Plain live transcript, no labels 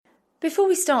Before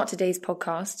we start today's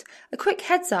podcast, a quick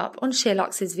heads up on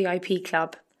SheerLuxe's VIP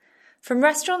Club. From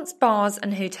restaurants, bars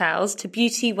and hotels to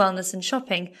beauty, wellness and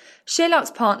shopping,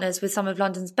 SheerLuxe partners with some of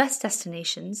London's best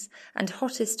destinations and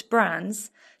hottest brands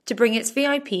to bring its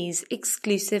VIPs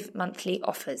exclusive monthly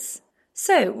offers.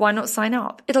 So why not sign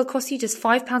up? It'll cost you just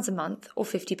 £5 a month or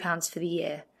 £50 for the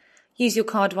year. Use your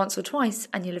card once or twice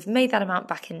and you'll have made that amount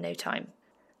back in no time.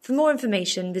 For more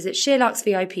information, visit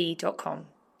SheerLuxeVIP.com.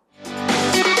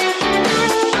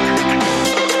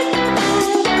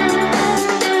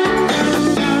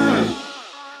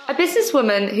 A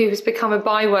businesswoman who has become a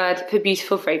byword for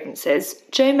beautiful fragrances,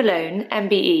 Jo Malone,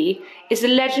 MBE, is a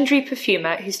legendary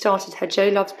perfumer who started her Jo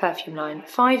Loves perfume line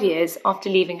 5 years after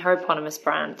leaving her eponymous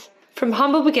brand. From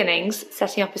humble beginnings,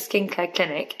 setting up a skincare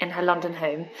clinic in her London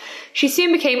home, she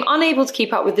soon became unable to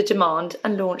keep up with the demand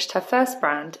and launched her first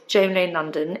brand, Jo Malone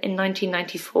London, in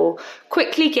 1994,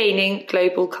 quickly gaining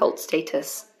global cult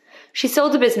status. She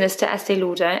sold the business to Estée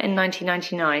Lauder in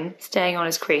 1999, staying on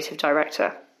as creative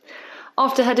director.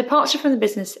 After her departure from the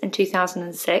business in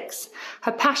 2006,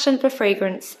 her passion for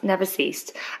fragrance never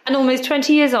ceased, and almost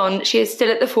 20 years on, she is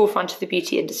still at the forefront of the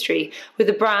beauty industry with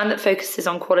a brand that focuses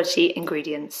on quality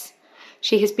ingredients.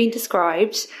 She has been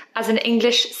described as an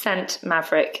English scent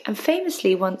maverick and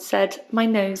famously once said, "My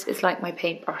nose is like my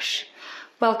paintbrush."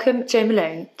 Welcome, Jo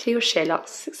Malone, to your SheerLuxe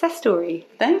success story.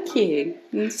 Thank you.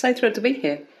 I'm so thrilled to be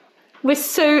here. We're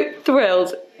so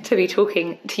thrilled to be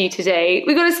talking to you today.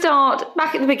 We've got to start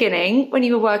back at the beginning when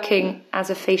you were working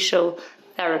as a facial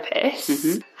therapist.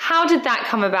 Mm-hmm. How did that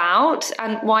come about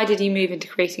and why did you move into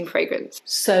creating fragrance?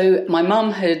 So my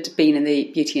mum had been in the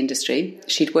beauty industry.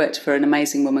 She'd worked for an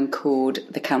amazing woman called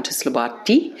the Countess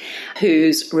Lubati,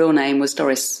 whose real name was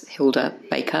Doris Hilda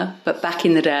Baker. But back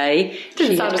in the day...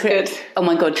 Didn't sound as good. Oh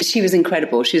my God, she was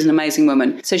incredible. She was an amazing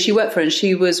woman. So she worked for her and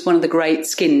she was one of the great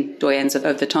skin doyens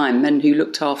of the time and who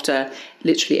looked after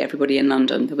literally everybody in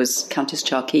London. There was Countess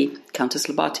Charkey, Countess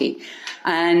Lubati.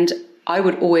 And I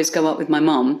would always go up with my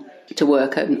mum to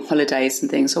work on holidays and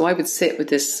things. So I would sit with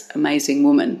this amazing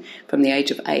woman from the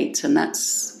age of 8, and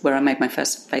that's where I made my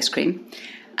first face cream.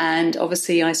 And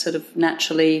obviously I sort of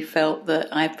naturally felt that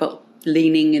I felt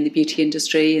leaning in the beauty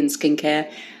industry and skincare,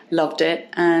 loved it.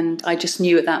 And I just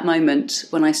knew at that moment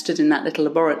when I stood in that little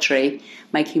laboratory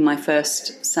making my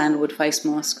first sandalwood face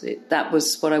mask, that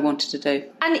was what I wanted to do.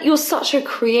 And you're such a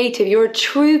creative, you're a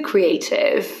true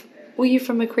creative. Were you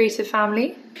from a creative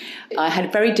family? I had a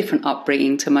very different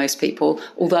upbringing to most people,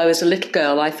 although as a little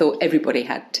girl I thought everybody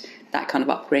had that kind of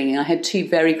upbringing. I had 2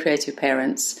 very creative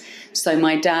parents. So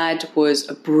my dad was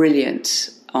a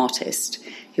brilliant artist.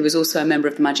 He was also a member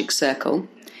of the Magic Circle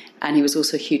and he was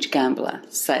also a huge gambler,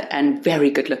 and very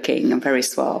good looking and very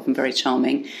suave and very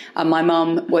charming. And my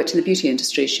mum worked in the beauty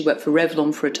industry. She worked for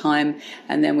Revlon for a time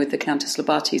and then with the Countess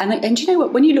Lubati. And you know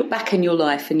what, when you look back in your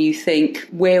life and you think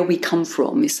where we come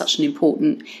from is such an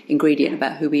important ingredient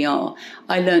about who we are,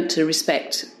 I learnt to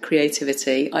respect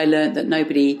creativity. I learnt that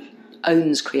nobody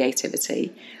owns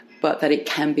creativity, but that it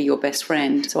can be your best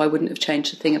friend. So I wouldn't have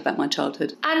changed a thing about my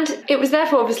childhood. And it was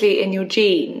therefore obviously in your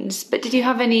genes, but did you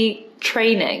have any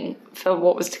training for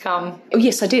what was to come? Oh,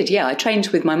 yes, I did. Yeah, I trained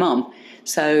with my mum.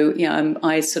 So, you know,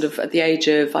 I sort of, at the age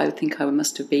of, I think I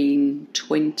must have been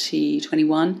 20,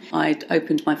 21, I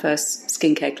opened my first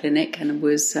skincare clinic and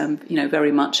was,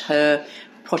 very much her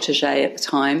protege at the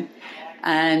time.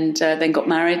 And then got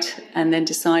married and then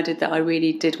decided that I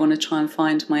really did want to try and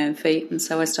find my own feet. And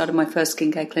so I started my first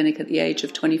skincare clinic at the age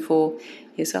of 24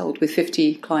 years old with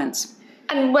 50 clients.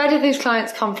 And where did these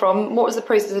clients come from? What was the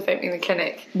process of opening the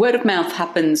clinic? Word of mouth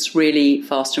happens really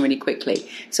fast and really quickly.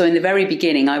 So in the very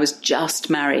beginning, I was just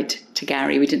married to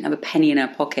Gary. We didn't have a penny in our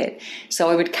pocket. So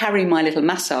I would carry my little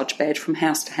massage bed from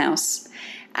house to house.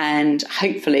 And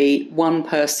hopefully one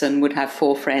person would have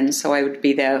 4 friends. So I would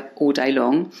be there all day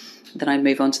long. Then I'd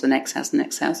move on to the next house,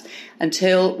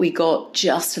 until we got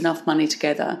just enough money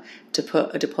together to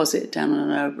put a deposit down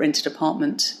on a rented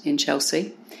apartment in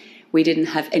Chelsea. We didn't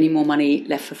have any more money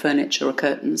left for furniture or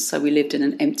curtains, so we lived in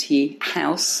an empty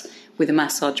house with a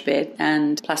massage bed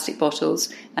and plastic bottles,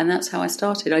 and that's how I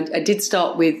started. I did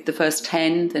start with the first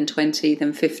 10, then 20,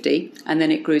 then 50, and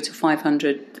then it grew to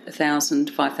 500, 1,000,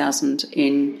 5,000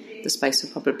 in the space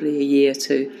of probably a year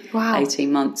to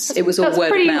 18 months. It was all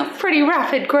word of mouth. Pretty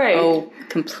rapid growth. Oh,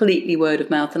 completely word of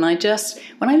mouth. And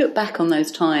when I look back on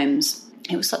those times,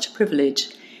 it was such a privilege.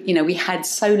 You know, we had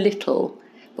so little,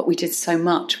 but we did so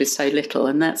much with so little.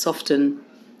 And that's often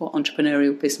what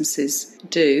entrepreneurial businesses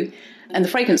do. And the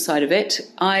fragrance side of it,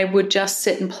 I would just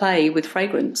sit and play with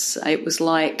fragrance. It was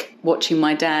like watching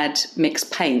my dad mix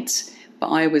paint but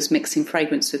I was mixing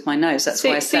fragrance with my nose. That's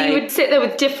why I say... So you would sit there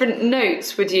with different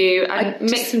notes, would you, and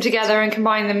mix them together and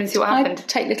combine them and see what happened? I'd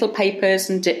take little papers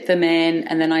and dip them in,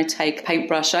 and then I'd take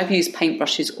paintbrush. I've used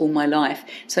paintbrushes all my life,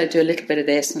 so I'd do a little bit of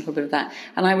this and a little bit of that,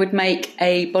 and I would make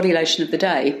a body lotion of the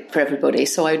day for everybody.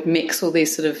 So I would mix all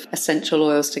these sort of essential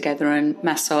oils together and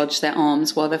massage their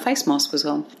arms while their face mask was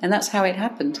on, and that's how it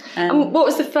happened. And what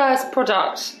was the first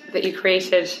product that you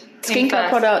created? Skincare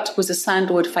product was a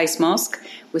sandalwood face mask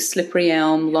with slippery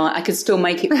elm. I could still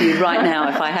make it for you right now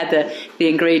if I had the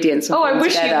ingredients. Oh, I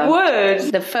wish you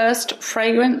would. The first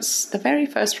fragrance, the very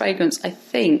first fragrance, I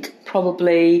think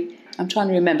probably, I'm trying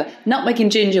to remember, Nutmeg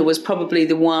and Ginger was probably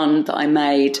the one that I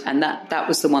made, and that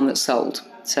was the one that sold.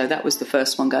 So that was the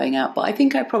first one going out. But I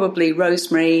think I probably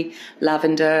rosemary,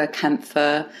 lavender,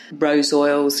 camphor, rose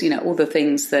oils, all the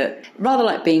things that, rather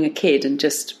like being a kid and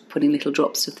just putting little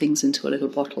drops of things into a little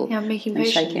bottle. Yeah, making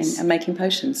potions. Shaking and making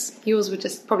potions. Yours were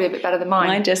just probably a bit better than mine.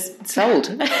 Mine just sold.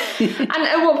 And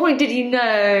at what point did you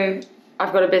know,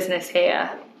 I've got a business here?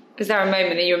 Is there a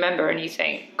moment that you remember and you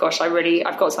think, gosh,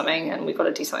 I've got something and we've got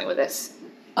to do something with this?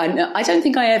 I don't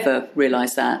think I ever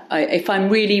realised that. If I'm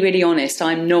really, really honest,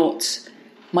 I'm not...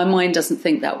 My mind doesn't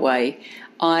think that way.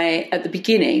 At the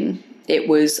beginning, it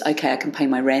was, okay, I can pay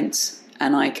my rent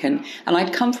and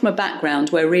I'd come from a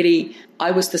background where really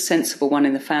I was the sensible one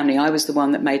in the family. I was the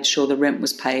one that made sure the rent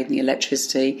was paid and the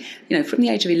electricity, from the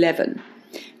age of 11.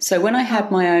 So when I had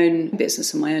my own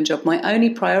business and my own job, my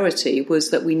only priority was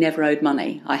that we never owed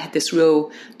money. I had this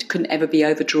couldn't ever be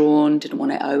overdrawn, didn't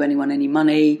want to owe anyone any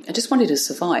money. I just wanted to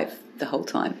survive the whole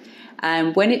time.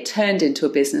 And when it turned into a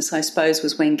business, I suppose,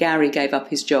 was when Gary gave up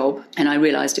his job and I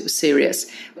realised it was serious.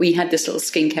 We had this little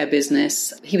skincare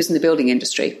business. He was in the building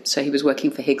industry, so he was working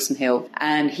for Higgs and Hill.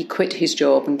 And he quit his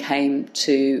job and came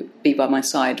to be by my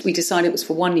side. We decided it was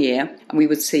for 1 year and we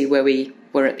would see where we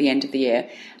were at the end of the year.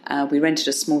 We rented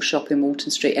a small shop in Walton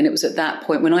Street, and it was at that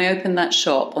point when I opened that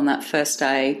shop on that first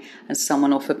day and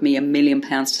someone offered me £1 million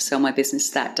to sell my business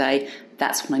that day,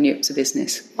 that's when I knew it was a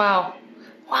business. Wow,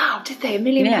 did they? £1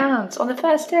 million on the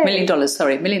first day? $1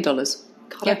 million. God,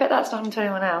 yeah. I bet that's not happened to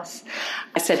anyone else.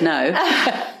 I said no.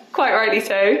 Quite rightly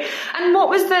so. And what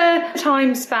was the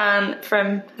time span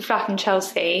from the flat in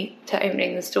Chelsea to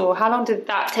opening the store? How long did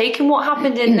that take, and what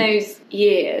happened in those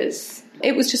years?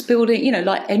 It was just building,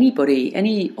 like any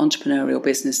entrepreneurial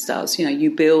business does. You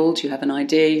build, you have an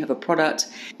idea, you have a product.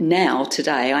 Now,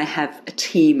 today, I have a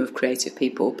team of creative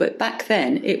people. But back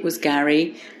then, it was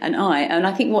Gary and I. And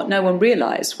I think what no one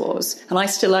realised was, and I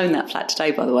still own that flat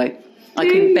today, by the way, I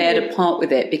couldn't bear to part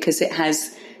with it because it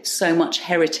has so much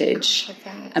heritage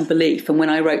and belief. And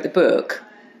when I wrote the book,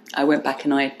 I went back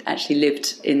and I actually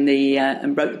lived in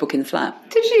and wrote the book in the flat.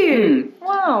 Did you?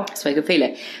 Wow. So I could feel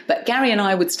it. But Gary and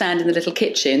I would stand in the little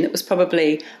kitchen that was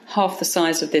probably half the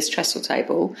size of this trestle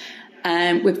table,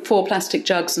 and with 4 plastic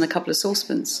jugs and a couple of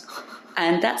saucepans.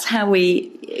 And that's how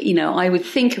I would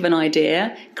think of an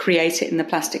idea, create it in the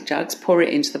plastic jugs, pour it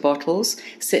into the bottles,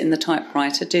 sit in the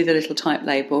typewriter, do the little type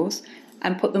labels,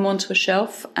 and put them onto a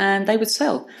shelf, and they would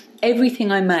sell. Everything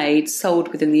I made sold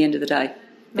within the end of the day.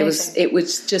 It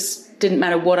was just didn't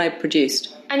matter what I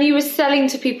produced. And you were selling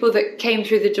to people that came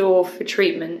through the door for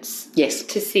treatments? Yes.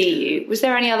 To see you. Was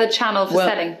there any other channel for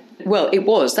selling? Well, it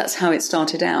was. That's how it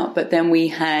started out. But then we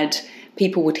had...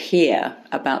 People would hear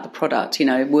about the product,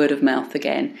 word of mouth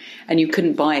again, and you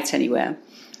couldn't buy it anywhere.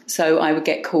 So I would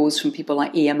get calls from people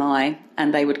like EMI,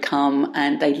 and they would come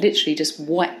and they literally just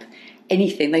wipe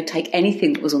anything. They'd take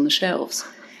anything that was on the shelves.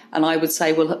 And I would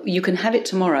say, well, you can have it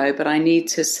tomorrow, but I need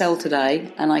to sell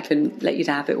today, and I can let you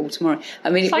have it all tomorrow. I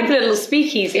mean, it's like a little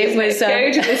speakeasy. It was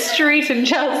go to the street in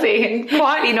Chelsea and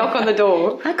quietly knock on the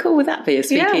door. How cool would that be, a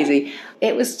speakeasy?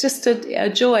 Yeah. It was just a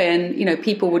joy, and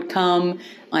people would come.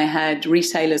 I had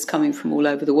resellers coming from all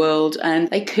over the world, and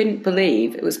they couldn't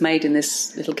believe it was made in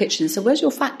this little kitchen. And said, "Where's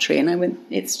your factory?" And I went,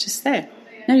 "It's just there."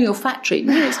 "No, your factory."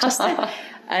 "No, it's just there."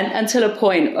 And until a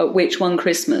point at which one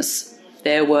Christmas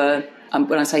there were.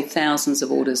 When I say thousands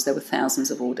of orders, there were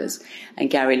thousands of orders. And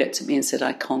Gary looked at me and said,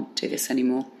 "I can't do this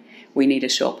anymore. We need a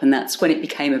shop." And that's when it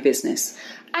became a business.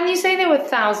 And you say there were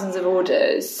thousands of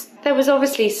orders. There was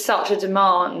obviously such a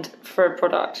demand for a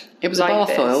product. It was like a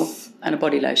bath oil and a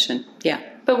body lotion, yeah.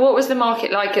 But what was the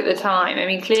market like at the time? I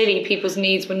mean, clearly people's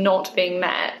needs were not being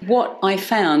met. What I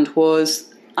found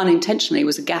was, unintentionally,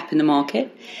 was a gap in the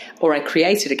market, or I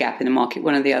created a gap in the market,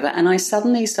 one or the other. And I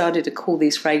suddenly started to call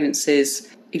these fragrances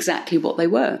exactly what they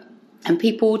were, and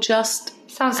people just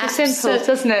sounds so simple,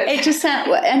 doesn't it? It just sounds,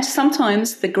 and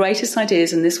sometimes the greatest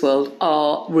ideas in this world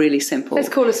are really simple. Let's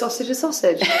call a sausage a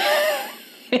sausage.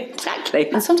 Exactly.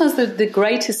 And sometimes the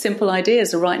greatest simple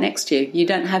ideas are right next to you. You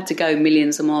don't have to go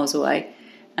millions of miles away.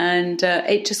 And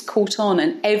it just caught on.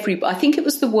 And I think it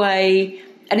was the way,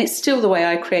 and it's still the way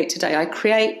I create today. I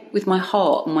create with my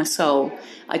heart and my soul.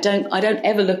 I don't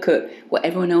ever look at what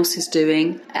everyone else is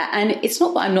doing. And it's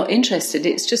not that I'm not interested.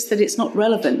 It's just that it's not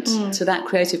relevant to that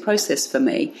creative process for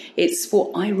me. It's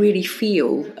what I really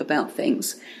feel about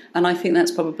things. And I think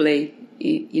that's probably,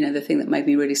 the thing that made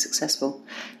me really successful.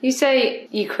 You say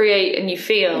you create and you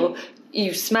feel,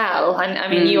 you smell. And I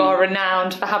mean, you are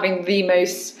renowned for having the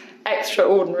most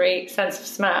extraordinary sense of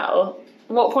smell.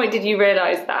 At what point did you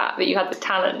realise that you had the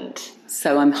talent?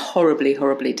 So I'm horribly,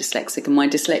 horribly dyslexic, and my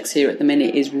dyslexia at the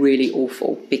minute is really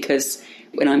awful because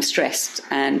when I'm stressed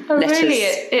and letters really?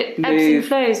 It ebbs and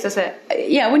flows, does it?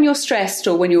 Yeah, when you're stressed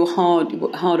or when you're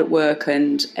hard at work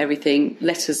and everything,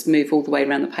 letters move all the way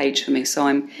around the page for me. So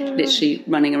I'm literally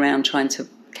running around trying to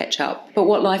catch up. But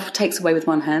what life takes away with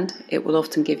one hand, it will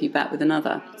often give you back with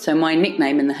another. So my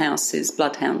nickname in the house is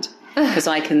Bloodhound because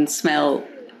I can smell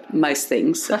most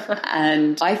things.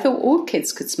 And I thought all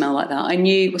kids could smell like that. I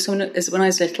knew, when I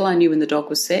was little, I knew when the dog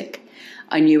was sick.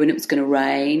 I knew when it was going to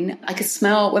rain. I could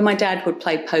smell when my dad would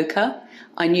play poker.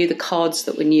 I knew the cards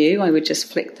that were new. I would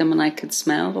just flick them and I could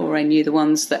smell, or I knew the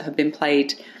ones that had been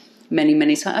played many,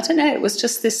 many times. I don't know. It was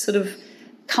just this sort of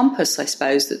compass, I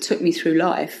suppose, that took me through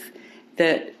life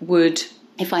that would,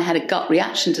 if I had a gut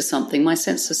reaction to something, my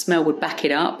sense of smell would back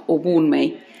it up or warn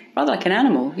me. Rather like an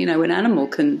animal, an animal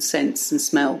can sense and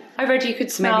smell. I read you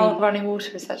could smell running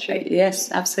water, is that true?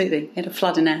 Yes, absolutely. We had a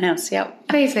flood in our house, yeah.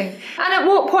 Amazing. And at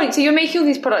what point, so you're making all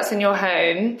these products in your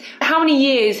home, how many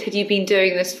years had you been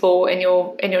doing this for in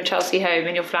your Chelsea home,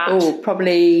 in your flat? Oh,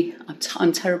 probably,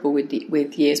 I'm terrible with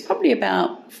years, probably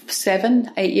about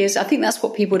 7, 8 years. I think that's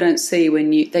what people don't see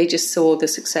they just saw the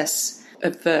success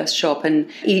of the shop, and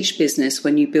each business,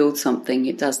 when you build something,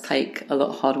 it does take a lot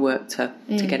of hard work to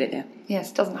get it there.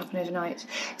 Yes, it doesn't happen overnight.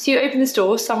 So you opened the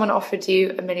store, someone offered you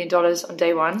 $1 million on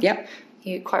day one. Yep.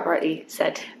 You quite rightly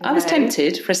said no. I was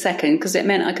tempted for a second because it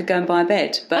meant I could go and buy a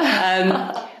bed.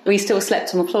 But we still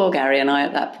slept on the floor, Gary and I,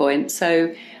 at that point.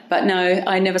 So, but no,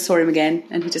 I never saw him again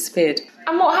and he disappeared.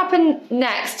 And what happened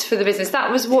next for the business?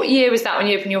 What year was that when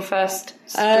you opened your first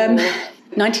store?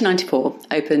 1994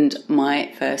 opened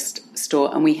my first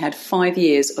store, and we had 5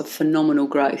 years of phenomenal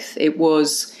growth. It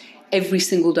was every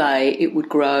single day it would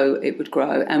grow.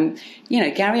 And,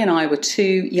 Gary and I were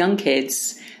two young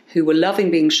kids who were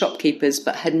loving being shopkeepers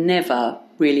but had never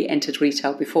really entered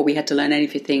retail before. We had to learn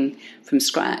everything from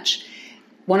scratch.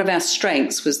 One of our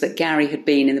strengths was that Gary had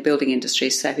been in the building industry,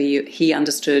 so he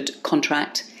understood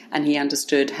contract and he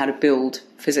understood how to build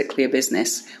physically a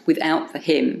business. Without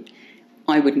him,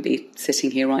 I wouldn't be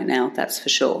sitting here right now, that's for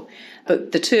sure.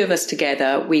 But the two of us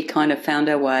together, we kind of found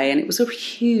our way, and it was a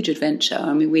huge adventure.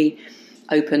 I mean, we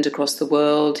opened across the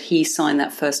world. He signed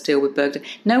that first deal with Bergdorf.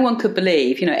 No one could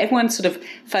believe, everyone sort of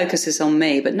focuses on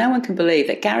me, but no one can believe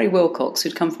that Gary Wilcox,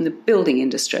 who'd come from the building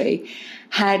industry,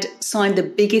 had signed the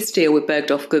biggest deal with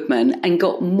Bergdorf Goodman and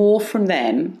got more from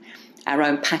them, our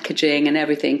own packaging and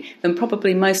everything, than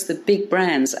probably most of the big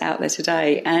brands out there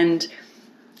today. And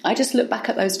I just look back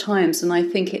at those times and I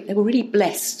think they were really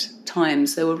blessed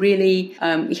times. They were really,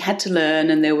 we had to learn,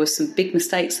 and there were some big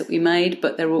mistakes that we made,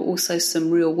 but there were also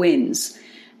some real wins.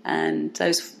 And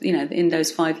those, in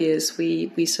those 5 years,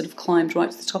 we sort of climbed right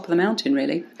to the top of the mountain,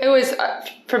 really. It was,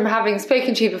 from having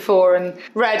spoken to you before and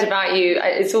read about you,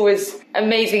 it's always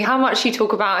amazing how much you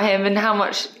talk about him and how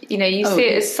much, you see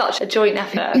it as such a joint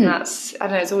effort. And that's, I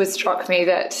don't know, it's always struck me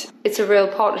that it's a real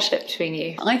partnership between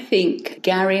you. I think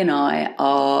Gary and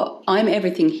I'm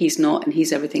everything he's not, and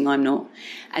he's everything I'm not.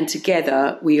 And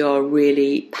together we are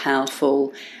really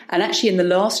powerful. And actually in the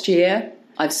last year,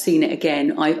 I've seen it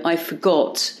again. I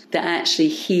forgot that actually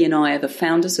he and I are the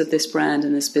founders of this brand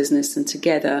and this business, and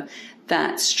together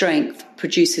that strength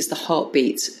produces the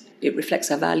heartbeat. It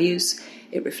reflects our values,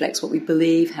 it reflects what we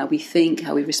believe, how we think,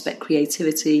 how we respect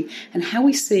creativity, and how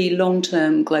we see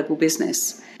long-term global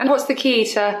business. And what's the key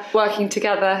to working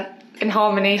together in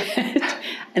harmony?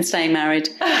 And staying married.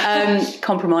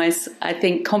 Compromise. I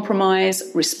think compromise,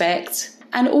 respect.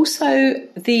 And also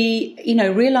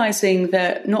realising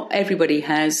that not everybody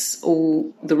has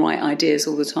all the right ideas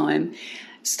all the time,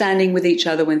 standing with each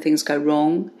other when things go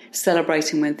wrong,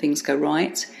 celebrating when things go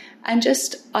right. And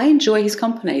I enjoy his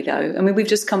company, though. I mean, we've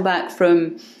just come back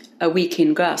from a week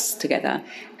in Grasse together,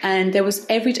 and there was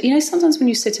sometimes when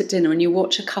you sit at dinner and you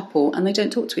watch a couple and they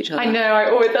don't talk to each other. I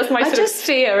know, that's my sort of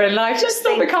fear in life. Just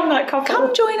not become that couple.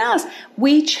 Come join us.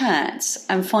 We chat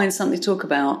and find something to talk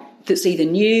about that's either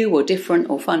new or different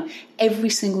or fun every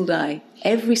single day.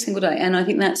 And I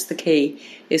think that's the key,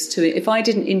 is if I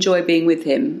didn't enjoy being with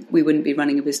him, we wouldn't be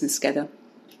running a business together.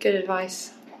 Good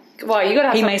advice. Well, you got to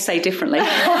have He may say differently.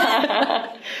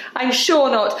 I'm sure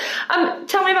not.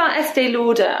 Tell me about Estee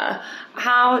Lauder.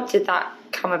 How did that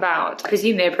come about? I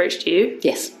presume they approached you.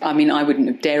 Yes. I mean, I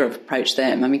wouldn't dare have approached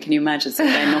them. I mean, can you imagine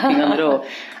they're knocking on the door?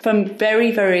 From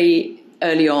very, very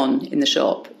early on in the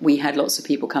shop, we had lots of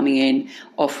people coming in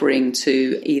offering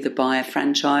to either buy a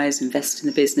franchise, invest in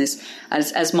the business.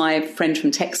 As my friend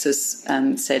from Texas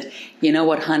said, you know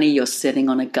what, honey, you're sitting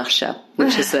on a gusher,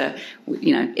 which is,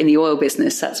 in the oil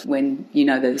business, that's when you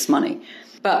know there's money.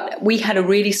 But we had a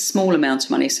really small amount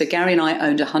of money. So Gary and I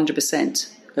owned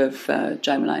 100% of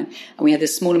Jo Malone. And we had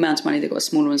this small amount of money that got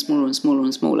smaller and smaller and smaller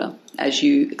and smaller as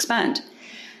you expand.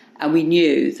 And we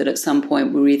knew that at some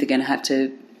point we were either going to have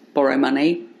to borrow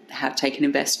money, take an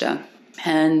investor.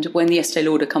 And when the Estee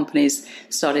Lauder companies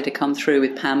started to come through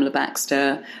with Pamela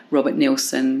Baxter, Robert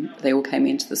Nielsen, they all came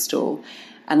into the store.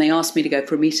 And they asked me to go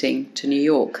for a meeting to New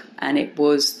York. And it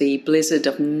was the blizzard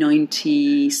of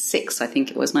 96, I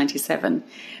think it was, 97,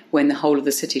 when the whole of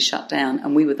the city shut down.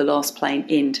 And we were the last plane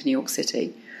into New York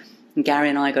City. And Gary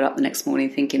and I got up the next morning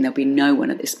thinking there'll be no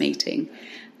one at this meeting.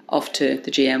 Off to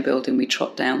the GM building, we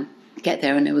trot down, get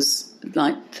there, and there was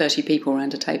like 30 people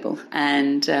around a table.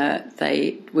 And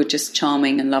they were just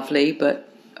charming and lovely,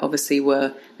 but obviously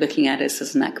were looking at us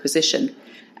as an acquisition.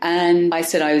 And I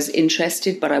said I was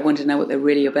interested, but I wanted to know what they're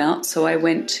really about. So I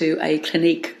went to a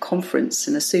Clinique conference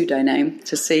in a pseudo-name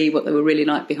to see what they were really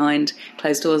like behind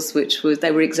closed doors, which was they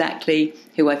were exactly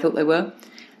who I thought they were.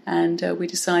 And we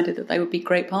decided that they would be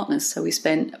great partners. So we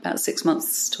spent about 6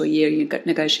 months to a year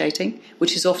negotiating,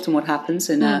 which is often what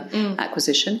happens in an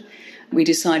acquisition. We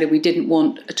decided we didn't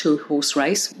want a two-horse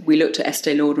race. We looked at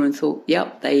Estee Lauder and thought,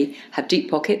 yep, they have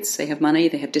deep pockets, they have money,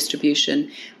 they have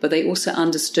distribution, but they also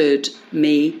understood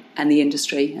me and the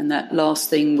industry. And that last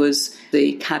thing was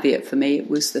the caveat for me. It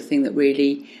was the thing that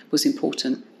really was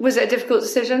important. Was it a difficult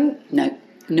decision? No,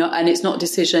 and it's not a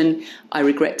decision I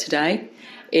regret today.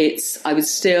 I would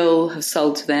still have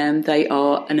sold to them. They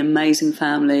are an amazing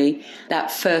family.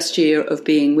 That first year of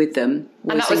being with them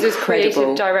was incredible. And that was as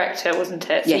creative director, wasn't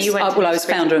it? Yes. So I was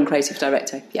founder and creative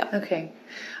director. Yeah. Okay.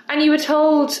 And you were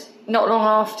told not long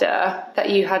after that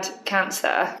you had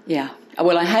cancer. Yeah.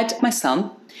 Well, I had my son,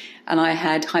 and I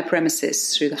had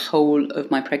hyperemesis through the whole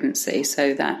of my pregnancy.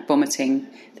 So that vomiting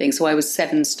thing. So I was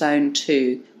 7 stone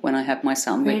 2 when I had my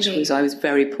son, which was I was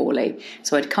very poorly.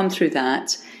 So I'd come through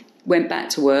that. Went back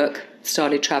to work,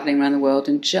 started travelling around the world,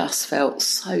 and just felt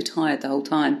so tired the whole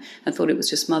time and thought it was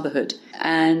just motherhood.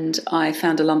 And I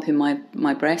found a lump in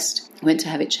my breast, went to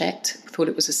have it checked, thought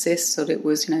it was a cyst, thought it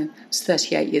was, I was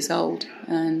 38 years old,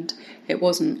 and it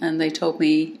wasn't. And they told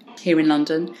me here in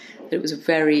London that it was a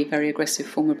very, very aggressive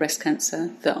form of breast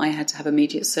cancer, that I had to have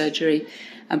immediate surgery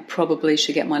and probably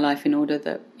should get my life in order,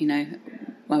 that, I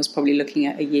was probably looking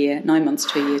at 9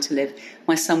 months to a year to live.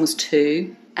 My son was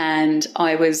 2. And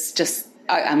I was just,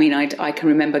 I can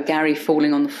remember Gary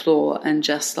falling on the floor and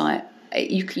just like,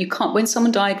 you can't, when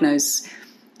someone diagnoses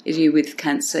you with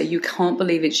cancer, you can't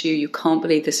believe it's you can't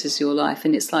believe this is your life.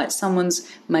 And it's like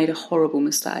someone's made a horrible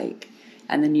mistake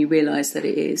and then you realise that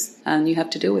it is and you have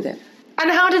to deal with it. And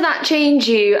how did that change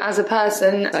you as a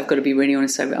person? I've got to be really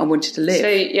honest, I wanted to live. So,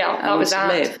 yeah, that was that.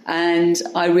 Live. And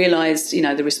I realised,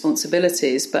 the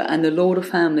responsibilities, and the Lauder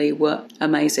family were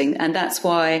amazing. And that's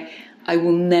why I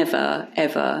will never,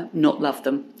 ever not love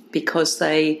them, because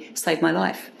they saved my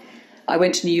life. I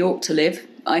went to New York to live.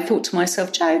 I thought to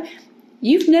myself, Jo,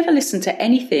 you've never listened to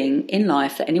anything in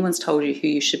life that anyone's told you who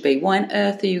you should be. Why on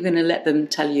earth are you going to let them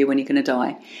tell you when you're going to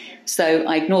die? So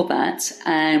I ignored that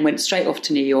and went straight off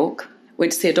to New York.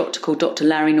 Went to see a doctor called Dr.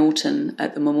 Larry Norton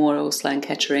at the Memorial Sloan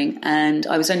Kettering, and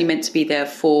I was only meant to be there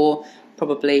for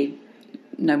probably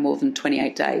no more than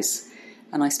 28 days,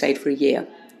 and I stayed for a year.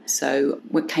 So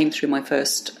what came through my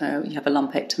first, you have a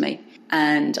lumpectomy.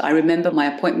 And I remember my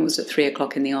appointment was at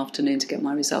 3:00 in the afternoon to get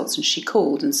my results. And she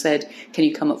called and said, can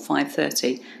you come at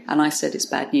 5:30? And I said, it's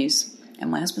bad news. And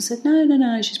my husband said,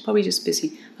 no, she's probably just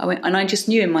busy. I went, and I just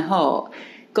knew in my heart,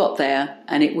 got there,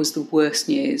 and it was the worst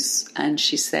news. And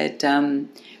she said,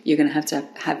 you're going to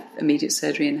have immediate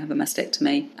surgery and have a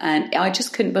mastectomy. And I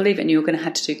just couldn't believe it. And you were going to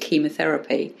have to do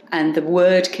chemotherapy. And the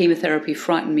word chemotherapy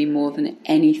frightened me more than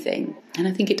anything. And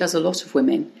I think it does a lot of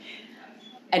women.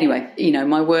 Anyway,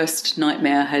 my worst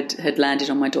nightmare had landed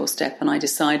on my doorstep, and I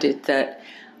decided that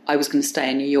I was going to stay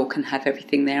in New York and have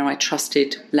everything there. I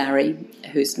trusted Larry,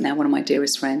 who's now one of my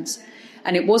dearest friends.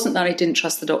 And it wasn't that I didn't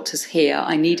trust the doctors here.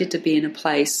 I needed to be in a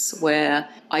place where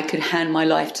I could hand my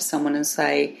life to someone and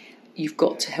say, you've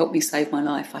got to help me save my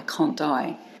life. I can't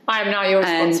die. I am now your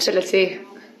responsibility.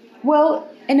 Well,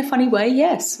 in a funny way,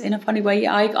 yes. In a funny way,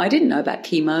 I didn't know about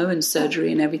chemo and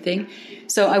surgery and everything.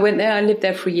 So I went there. I lived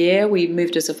there for a year. We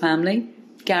moved as a family.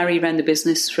 Gary ran the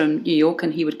business from New York,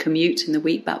 and he would commute in the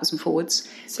week backwards and forwards.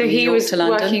 So he was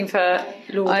working for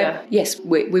Lauder? Yes,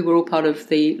 we were all part of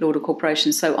the Lauder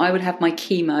Corporation. So I would have my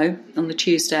chemo on the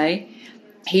Tuesday.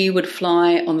 He would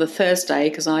fly on the Thursday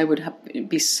because I would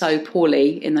be so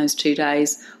poorly in those 2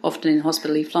 days, often in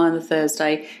hospital. He'd fly on the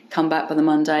Thursday, come back by the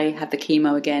Monday, have the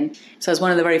chemo again. So I was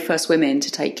one of the very first women to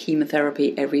take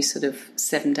chemotherapy every sort of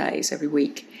 7 days, every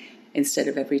week, instead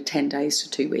of every 10 days to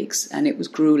 2 weeks. And it was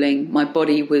gruelling. My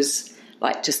body was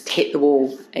like just hit the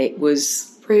wall. It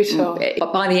was brutal.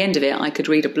 But by the end of it, I could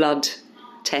read a blood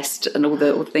test and all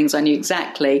the things. I knew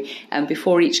exactly. And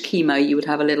before each chemo, you would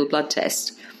have a little blood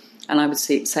test. And I would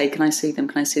say, can I see them?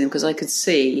 Can I see them? Because I could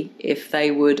see if they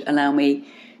would allow me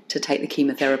to take the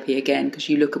chemotherapy again. Because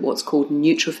you look at what's called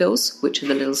neutrophils, which are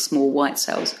the little small white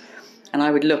cells. And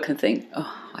I would look and think,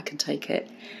 oh, I can take it.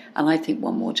 And I'd think,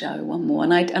 one more, Joe, one more.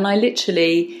 And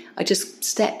I just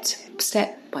stepped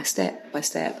step by step by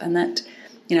step. And that,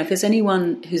 if there's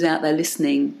anyone who's out there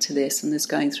listening to this and is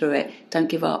going through it, don't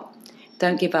give up.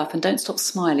 Don't give up, and don't stop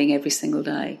smiling every single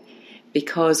day.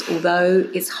 Because although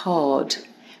it's hard,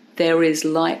 there is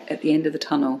light at the end of the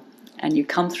tunnel, and you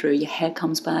come through, your hair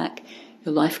comes back,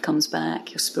 your life comes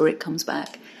back, your spirit comes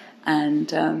back,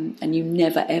 and you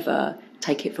never, ever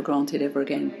take it for granted ever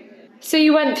again. So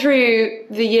you went through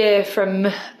the year from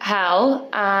hell,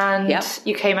 and Yep.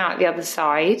 you came out the other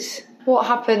side. What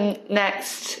happened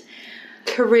next,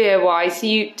 career-wise?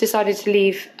 You decided to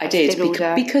leave. I did, Estee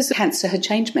Lauder. because cancer had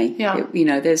changed me. Yeah.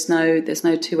 There's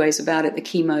no two ways about it. The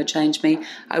chemo changed me.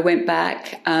 I went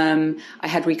back. I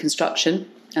had reconstruction.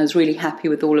 I was really happy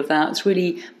with all of that.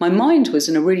 My mind was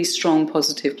in a really strong,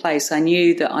 positive place. I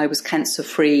knew that I was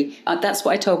cancer-free. That's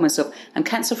what I told myself. I'm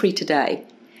cancer-free today.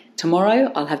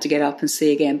 Tomorrow I'll have to get up and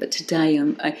see again. But today,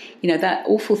 that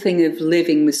awful thing of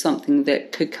living with something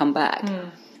that could come back.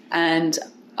 And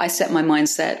I set my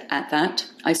mindset at that.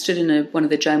 I stood in one of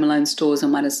the Jo Malone stores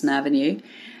on Madison Avenue,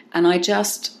 and I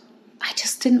just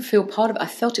didn't feel part of it. I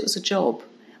felt it was a job.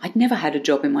 I'd never had a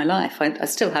job in my life. I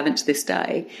still haven't to this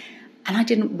day. And I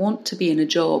didn't want to be in a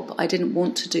job. I didn't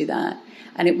want to do that.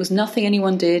 And it was nothing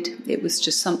anyone did. It was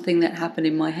just something that happened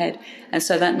in my head. And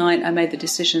so that night I made the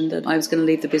decision that I was going to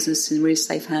leave the business in really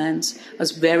safe hands. I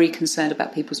was very concerned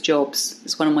about people's jobs.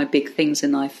 It's one of my big things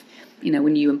in life.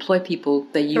 When you employ people,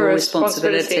 they're your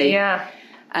responsibility. Yeah.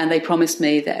 And they promised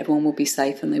me that everyone will be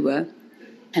safe, and they were.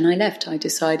 And I left. I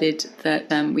decided that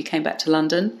we came back to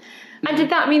London. And did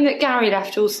that mean that Gary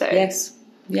left also? Yes.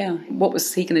 Yeah. What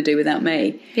was he going to do without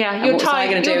me? Yeah, you're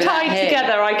tied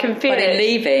together. I can feel it. But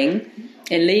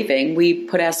in leaving, we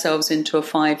put ourselves into a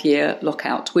 5-year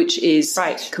lockout, which is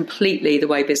completely the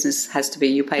way business has to be.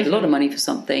 You paid a lot of money for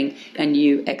something and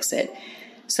you exit.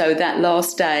 So that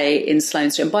last day in Sloane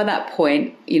Street, and by that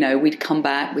point, we'd come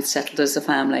back, we'd settled as a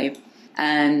family,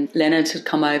 and Leonard had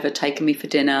come over, taken me for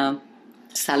dinner.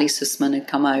 Sally Sussman had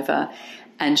come over,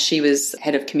 and she was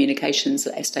head of communications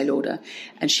at Estee Lauder.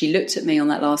 And she looked at me on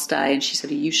that last day and she said,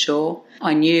 "Are you sure?"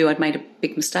 I knew I'd made a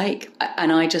big mistake.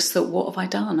 And I just thought, what have I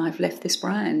done? I've left this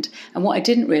brand. And what I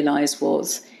didn't realise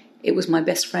was it was my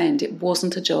best friend. It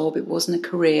wasn't a job. It wasn't a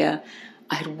career.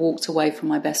 I had walked away from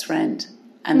my best friend.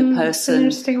 And the person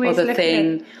or the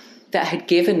thing that had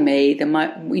given me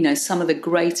some of the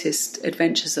greatest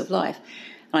adventures of life.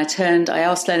 And I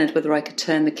asked Leonard whether I could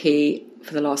turn the key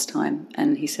for the last time,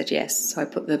 and he said yes. So I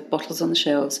put the bottles on the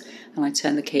shelves and I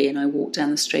turned the key and I walked down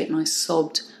the street and I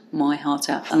sobbed my heart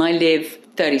out. And I live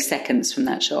 30 seconds from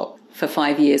that shop. For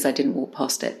 5 years I didn't walk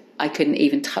past it. I couldn't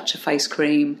even touch a face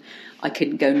cream. I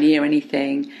couldn't go near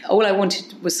anything. All I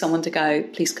wanted was someone to go,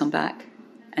 "Please come back."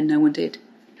 And no one did.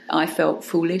 I felt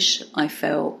foolish. I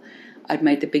felt I'd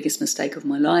made the biggest mistake of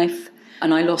my life,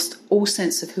 and I lost all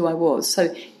sense of who I was.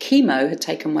 So chemo had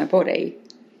taken my body.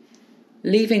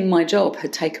 Leaving my job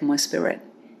had taken my spirit,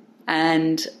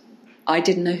 and I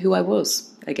didn't know who I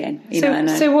was again.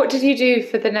 So what did you do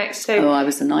for the next? I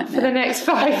was a nightmare for the next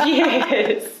 5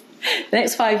 years. The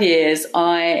next 5 years,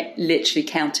 I literally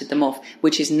counted them off,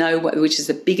 which is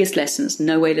the biggest lesson. It's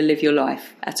no way to live your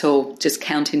life at all. Just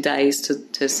counting days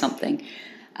to something.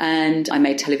 And I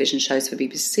made television shows for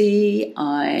BBC.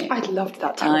 I loved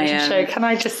that television show. Can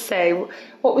I just say,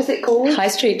 what was it called? High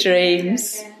Street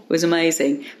Dreams. It was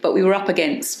amazing. But we were up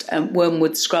against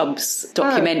Wormwood Scrubs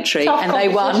documentary, and they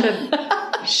won.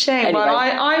 Shame. Anyway. Well,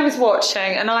 I was watching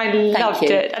and I loved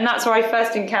it. And that's where I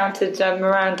first encountered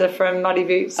Miranda from Muddy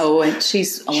Boots. Oh, and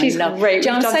she's great.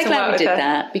 I'm so glad we did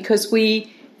that, because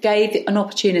we gave an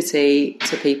opportunity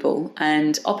to people,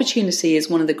 and opportunity is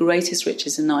one of the greatest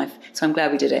riches in life. So I'm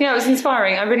glad we did it. Yeah, it was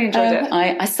inspiring. I really enjoyed it.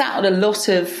 I sat at a lot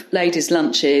of ladies'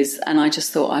 lunches, and I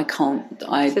just thought, I can't.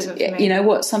 You know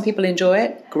what? Some people enjoy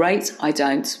it. Great. I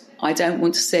don't. I don't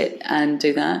want to sit and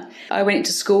do that. I went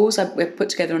into schools. We put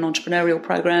together an entrepreneurial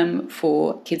program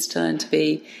for kids to learn to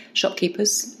be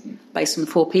shopkeepers based on the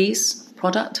 4 Ps: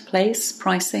 product, place,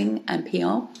 pricing, and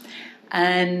PR.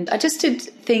 And I just did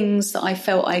things that I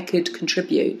felt I could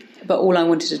contribute. But all I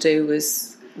wanted to do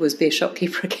was be a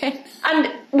shopkeeper again.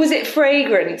 And was it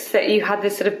fragrance that you had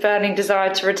this sort of burning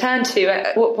desire to return to?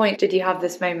 At what point did you have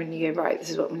this moment and you go, right, this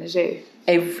is what I'm going to do?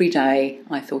 Every day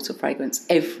I thought of fragrance,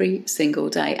 every single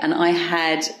day. And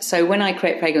so when I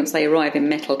create fragrance, they arrive in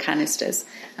metal canisters.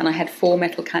 And I had 4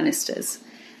 metal canisters.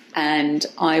 And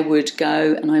I would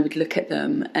go and I would look at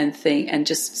them and think and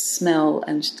just smell.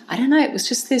 And I don't know, it was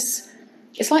just this...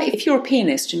 It's like if you're a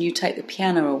pianist and you take the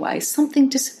piano away, something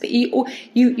disappears. Or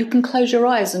you can close your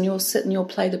eyes and you'll sit and you'll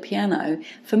play the piano.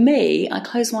 For me, I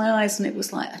closed my eyes and it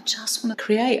was like, I just want to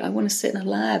create. I want to sit in a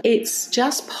lab. It's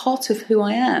just part of who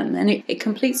I am, and it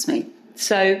completes me.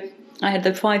 So I had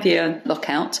the 5-year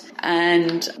lockout,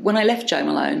 and when I left Jo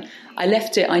Malone, I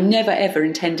left it. I never ever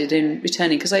intended in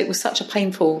returning because it was such a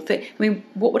painful thing. I mean,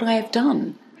 what would I have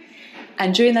done?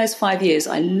 And during those 5 years,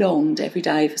 I longed every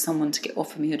day for someone to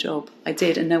offer me a job. I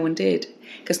did, and no one did,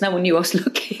 because no one knew I was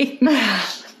looking.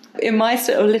 In my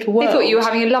sort of little world. They thought you were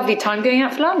having a lovely time going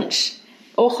out for lunch.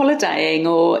 Or holidaying,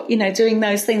 or, doing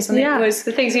those things. And it was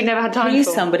the things you'd never had time for.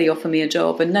 Please somebody offer me a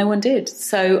job, and no one did.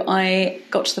 So I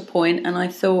got to the point and I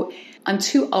thought, I'm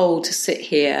too old to sit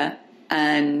here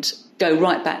and go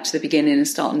right back to the beginning and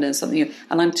start and learn something new.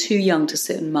 And I'm too young to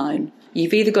sit and moan.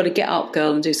 You've either got to get up,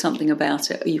 girl, and do something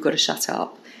about it, or you've got to shut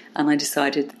up. And I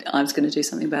decided I was going to do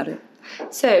something about it.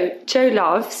 So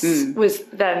SheerLuxe was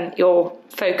then your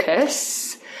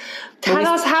focus. Tell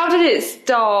us, how did it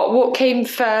start? What came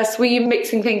first? Were you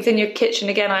mixing things in your kitchen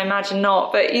again? I imagine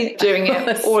not, but you doing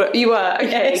it. Or you were,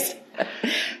 okay. Yes.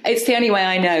 It's the only way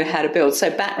I know how to build. So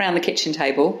back round the kitchen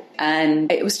table,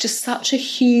 and it was just such a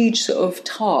huge sort of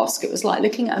task. It was like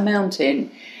looking at a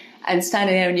mountain and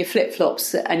standing there in your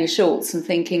flip-flops and your shorts and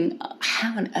thinking,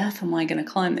 how on earth am I going to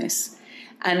climb this?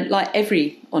 And like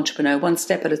every entrepreneur, one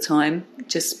step at a time,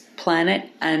 just plan it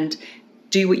and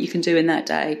do what you can do in that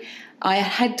day. I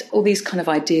had all these kind of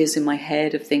ideas in my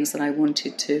head of things that I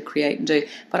wanted to create and do,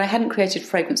 but I hadn't created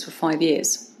fragrance for 5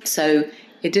 years. So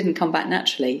it didn't come back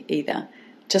naturally either.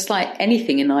 Just like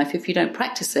anything in life, if you don't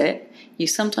practice it, you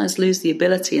sometimes lose the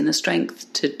ability and the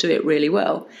strength to do it really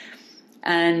well.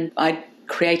 And I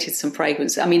created some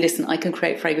fragrance. I mean, listen, I can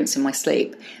create fragrance in my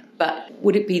sleep, but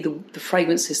would it be the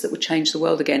fragrances that would change the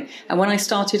world again? And when I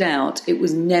started out, it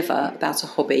was never about a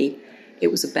hobby. It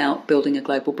was about building a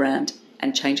global brand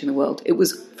and changing the world. It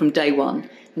was from day one.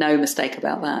 No mistake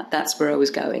about that. That's where I was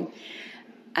going.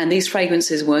 And these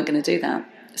fragrances weren't going to do that.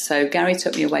 So Gary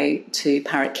took me away to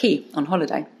Parrot Key on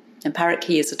holiday. And Parrot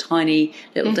Key is a tiny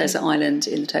little desert island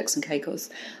in the Turks and Caicos.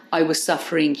 I was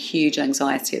suffering huge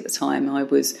anxiety at the time. I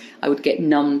would get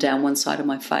numb down one side of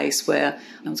my face where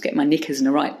I was getting my knickers in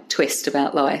a right twist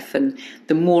about life. And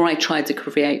the more I tried to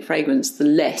create fragrance, the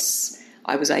less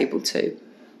I was able to.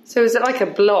 So was it like a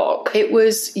block? It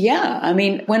was, yeah. I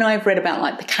mean, when I've read about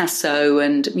like Picasso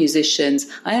and musicians,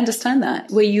 I understand that,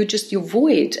 where you're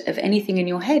void of anything in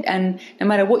your head. And no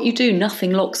matter what you do,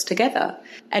 nothing locks together.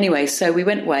 Anyway, so we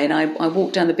went away and I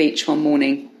walked down the beach one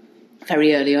morning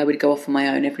very early. I would go off on my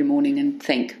own every morning and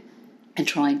think and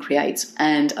try and create.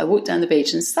 And I walked down the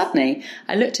beach and suddenly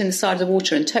I looked in the side of the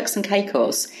water, and Turks and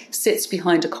Caicos sits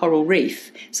behind a coral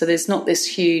reef. So there's not this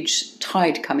huge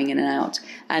tide coming in and out.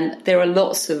 And there are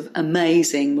lots of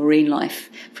amazing marine life,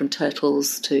 from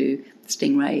turtles to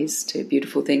stingrays to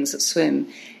beautiful things that swim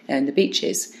in the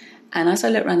beaches. And as I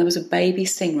looked around, there was a baby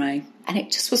stingray and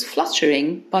it just was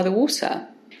fluttering by the water.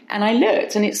 And I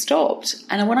looked and it stopped.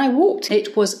 And when I walked,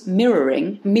 it was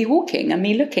mirroring me walking and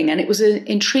me looking. And it was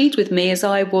intrigued with me as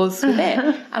I was with it.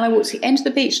 And I walked to the end of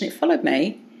the beach and it followed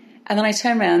me. And then I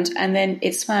turned around and then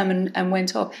it swam and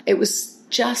went off. It was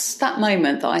just that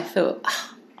moment that I thought,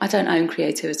 I don't own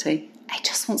creativity. It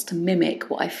just wants to mimic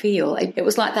what I feel. It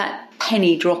was like that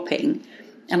penny dropping.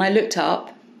 And I looked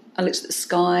up, I looked at the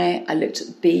sky, I looked at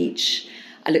the beach,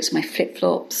 I looked at my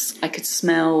flip-flops. I could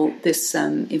smell this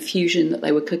infusion that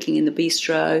they were cooking in the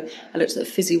bistro. I looked at the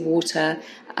fizzy water,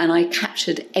 and I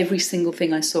captured every single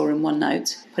thing I saw in one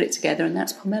note, put it together, and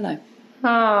that's pomelo.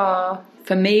 Ah.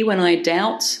 For me, when I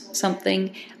doubt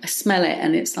something, I smell it,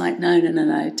 and it's like, no,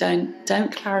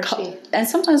 don't. Clarity. And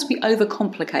sometimes we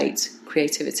overcomplicate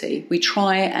creativity. We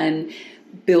try and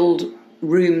build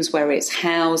rooms where it's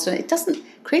housed. And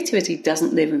creativity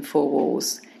doesn't live in four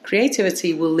walls.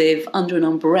 Creativity will live under an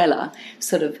umbrella,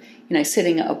 sort of,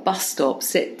 sitting at a bus stop,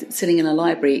 sitting in a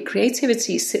library.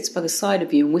 Creativity sits by the side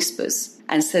of you and whispers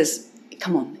and says,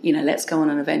 come on, let's go on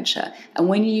an adventure. And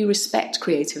when you respect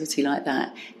creativity like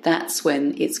that, that's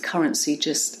when its currency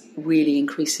just really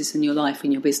increases in your life,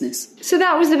 in your business. So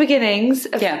that was the beginnings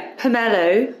of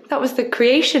Pomelo. That was the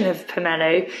creation of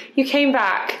Pomelo. You came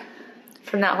back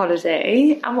from that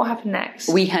holiday, and what happened next?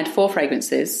 We had 4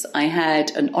 fragrances. I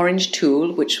had an orange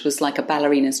tulle, which was like a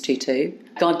ballerina's tutu.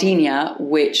 Gardenia,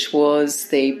 which was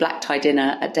the black tie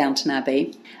dinner at Downton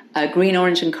Abbey. Green,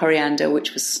 orange and coriander,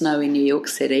 which was snow in New York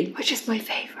City. Which is my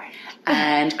favourite.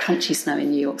 And crunchy snow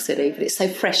in New York City. But it's so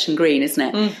fresh and green, isn't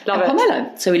it? Love it.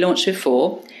 Pomelo. So we launched with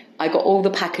 4. I got all the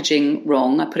packaging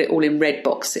wrong. I put it all in red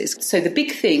boxes. So the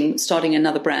big thing starting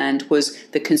another brand was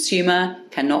the consumer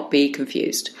cannot be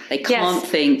confused. They can't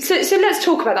think. So let's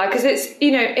talk about that, because it's,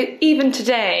 even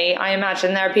today, I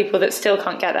imagine there are people that still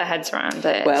can't get their heads around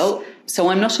it. Well, so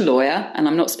I'm not a lawyer and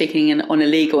I'm not speaking on a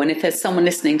legal. And if there's someone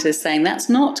listening to this saying that's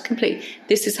not complete,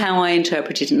 this is how I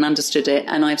interpreted and understood it.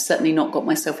 And I've certainly not got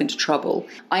myself into trouble.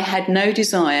 I had no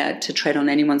desire to tread on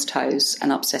anyone's toes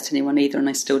and upset anyone either, and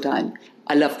I still don't.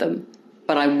 I love them,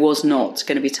 but I was not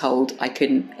going to be told I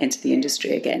couldn't enter the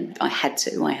industry again. I had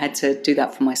to do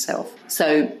that for myself.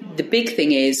 So the big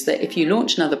thing is that if you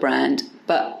launch another brand,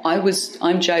 but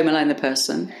I'm Jo Malone the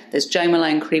person. There's Jo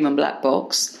Malone Cream and Black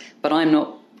Box, but I'm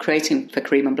not creating for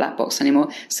Cream and Black Box anymore.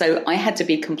 So I had to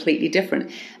be completely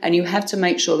different. And you have to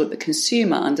make sure that the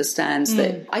consumer understands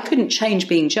that I couldn't change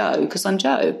being Jo because I'm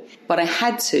Jo, but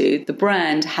the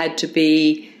brand had to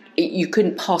be, you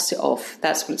couldn't pass it off.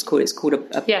 That's what it's called. It's called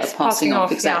a passing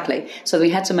off. Exactly. Yeah. So we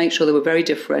had to make sure they were very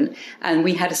different. And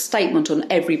we had a statement on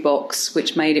every box,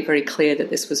 which made it very clear that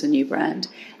this was a new brand.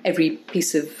 Every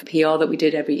piece of PR that we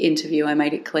did, every interview, I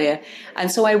made it clear. And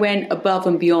so I went above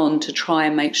and beyond to try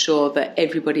and make sure that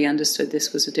everybody understood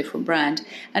this was a different brand.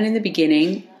 And in the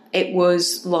beginning, it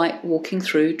was like walking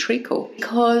through treacle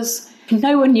because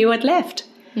no one knew I'd left.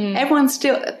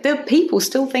 The people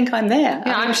still think I'm there.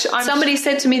 Yeah, somebody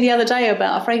said to me the other day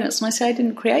about a fragrance, and I said, I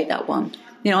didn't create that one.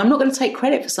 I'm not going to take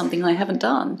credit for something I haven't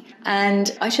done.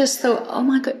 And I just thought, oh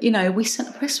my God, we sent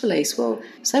a press release. Well,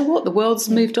 so what? The world's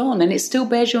moved on and it still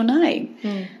bears your name.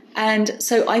 And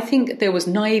so I think there was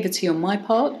naivety on my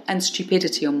part and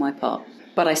stupidity on my part.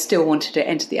 But I still wanted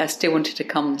to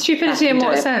come. Stupidity in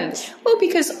what sense? Well,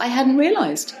 because I hadn't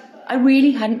realised. I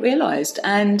really hadn't realised.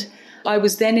 And I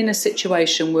was then in a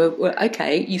situation where,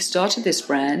 okay, you've started this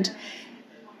brand.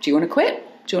 Do you want to quit?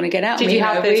 Do you want to get out? Did you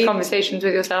have those conversations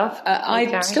with yourself?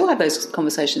 I still have those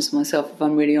conversations with myself, if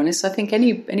I'm really honest. I think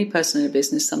any person in a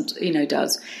business,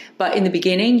 does. But in the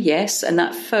beginning, yes. And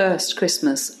that first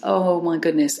Christmas, oh my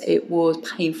goodness, it was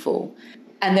painful.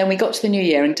 And then we got to the new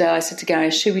year and I said to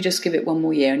Gary, should we just give it one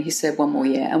more year? And he said 1 more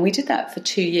year. And we did that for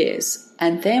 2 years.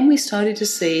 And then we started to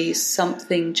see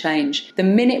something change. The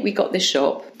minute we got this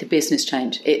shop, the business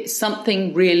changed.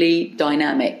 Something really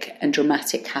dynamic and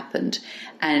dramatic happened.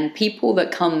 And people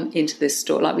that come into this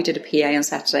store, like we did a PA on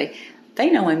Saturday, they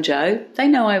know I'm Jo. They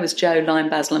know I was Jo Lime,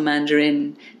 Basil and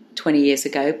Mandarin 20 years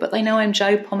ago, but they know I'm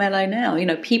Jo Pomelo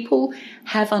now. People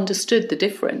have understood the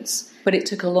difference. But it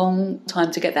took a long time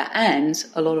to get that and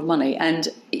a lot of money. And,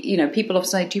 people often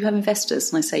say, do you have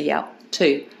investors? And I say, yeah,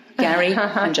 2, Gary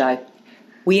and Jo.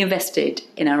 We invested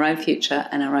in our own future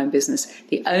and our own business.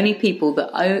 The only people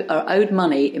that are owed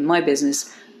money in my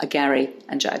business are Gary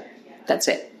and Jo. That's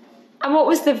it. And what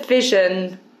was the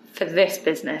vision for this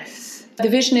business? The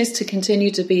vision is to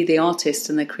continue to be the artist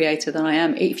and the creator that I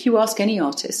am. If you ask any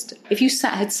artist, if you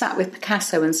had sat with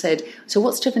Picasso and said, so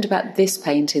what's different about this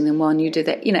painting than one you did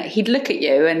that? He'd look at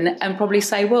you and probably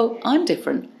say, well, I'm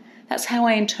different. That's how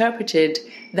I interpreted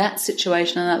that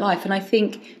situation and that life. And I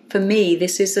think for me,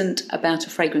 this isn't about a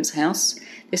fragrance house.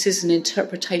 This is an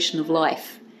interpretation of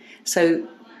life. So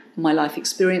my life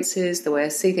experiences, the way I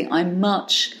see things, I'm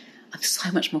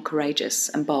so much more courageous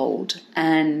and bold.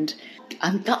 And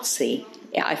I'm gutsy,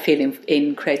 I feel,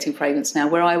 in creating fragrance now,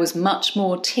 where I was much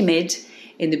more timid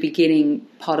in the beginning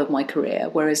part of my career,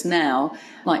 whereas now,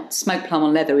 like Smoked Plum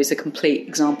on Leather is a complete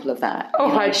example of that.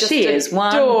 She is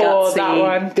one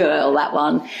gutsy girl, that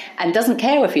one, and doesn't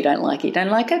care if you don't like it. You don't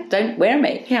like it, don't wear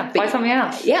me. Yeah, buy something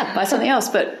else. Yeah, buy something else.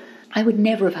 But I would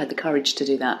never have had the courage to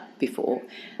do that before.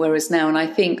 Whereas now, and I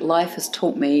think life has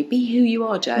taught me, be who you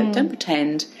are, Jo. Don't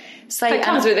pretend. It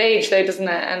comes with age, though, doesn't it?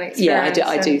 And experience. Yeah,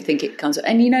 I do think it comes with.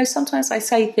 And, sometimes I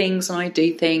say things and I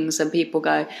do things and people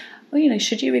go, well,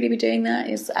 should you really be doing that?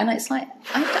 And it's like,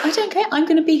 I don't care. I'm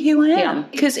going to be who I am. Yeah.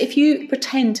 Because if you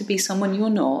pretend to be someone you're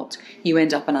not, you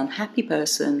end up an unhappy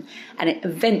person, and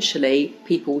eventually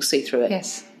people will see through it.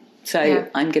 Yes. So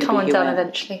I'm going to be who I am.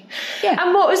 Eventually. Yeah.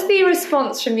 And what was the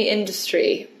response from the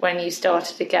industry when you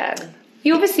started again?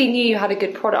 You obviously knew you had a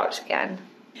good product again.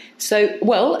 So,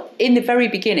 well, in the very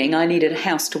beginning, I needed a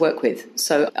house to work with.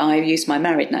 So I used my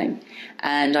married name,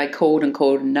 and I called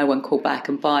and no one called back.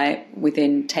 And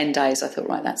within 10 days, I thought,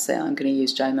 right, that's it. I'm going to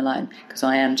use Jo Malone because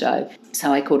I am Jo.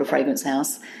 So I called a fragrance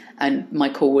house, and my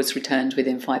call was returned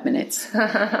within 5 minutes.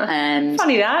 And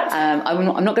funny that. I'm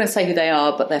not going to say who they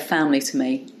are, but they're family to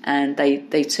me. And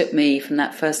they took me from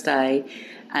that first day,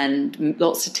 and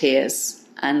lots of tears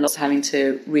and lots of having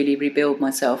to really rebuild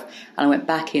myself. And I went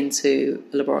back into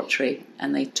a laboratory,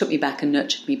 and they took me back and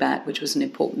nurtured me back, which was an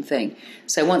important thing.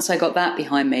 So once I got that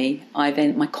behind me,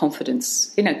 my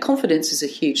confidence, confidence is a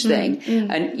huge thing.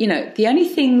 And, the only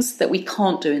things that we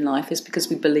can't do in life is because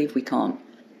we believe we can't.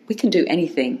 We can do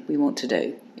anything we want to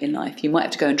do in life. You might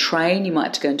have to go and train, you might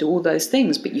have to go and do all those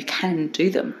things, but you can do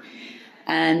them.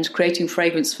 And creating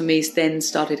fragrance for me then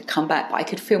started to come back. I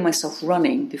could feel myself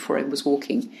running before I was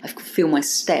walking. I could feel my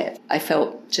step. I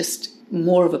felt just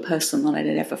more of a person than I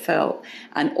had ever felt.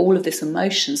 And all of this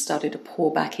emotion started to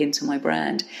pour back into my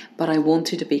brand. But I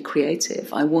wanted to be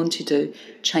creative. I wanted to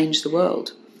change the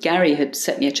world. Gary had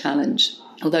set me a challenge.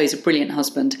 Although he's a brilliant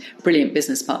husband, brilliant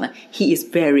business partner, he is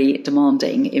very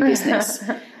demanding in business.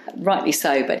 Rightly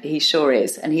so, but he sure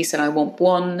is. And he said, I want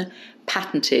one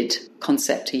patented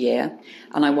concept a year,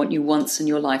 and I want you once in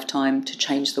your lifetime to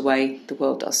change the way the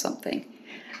world does something.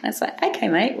 And it's like, okay,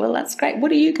 mate, well, that's great.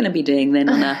 What are you going to be doing then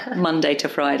on a Monday to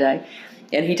Friday?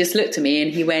 And he just looked at me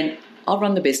and he went, I'll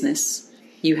run the business.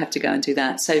 You have to go and do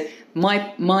that. So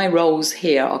my roles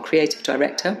here are creative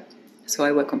director. So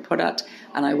I work on product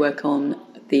and I work on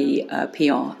the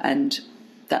PR and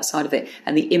that side of it.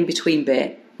 And the in-between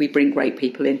bit, we bring great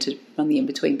people in to run the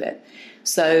in-between bit.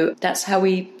 So that's how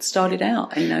we started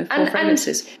out, for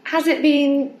fragrances. And has it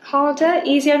been harder,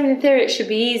 easier? I mean, in theory it should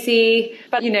be easy,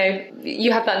 but,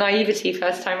 you have that naivety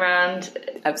first time round.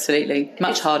 Absolutely.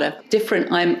 Much harder.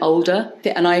 Different. I'm older.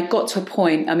 And I got to a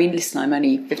point, listen, I'm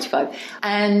only 55.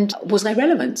 And was I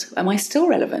relevant? Am I still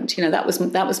relevant? That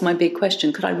was my big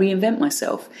question. Could I reinvent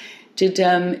myself? Did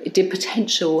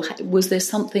potential, was there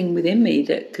something within me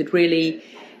that could really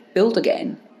build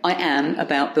again? I am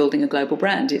about building a global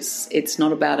brand. It's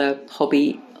not about a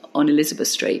hobby on Elizabeth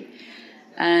Street.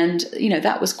 And,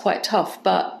 that was quite tough.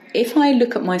 But if I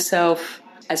look at myself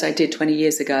as I did 20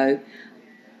 years ago,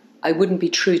 I wouldn't be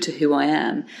true to who I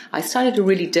am. I started to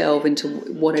really delve into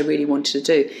what I really wanted to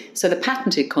do. So the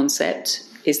patented concept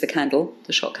is the candle,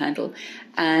 the shot candle.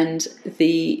 And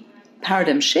the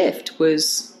paradigm shift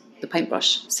was the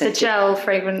paintbrush. The gel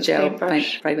fragrance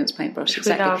paintbrush. Fragrance paintbrush,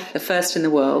 exactly. The first in the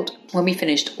world. When we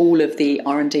finished all of the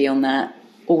R&D on that,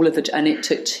 and it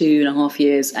took 2.5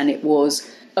 years, and it was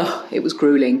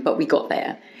grueling, but we got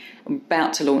there. I'm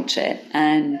about to launch it,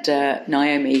 and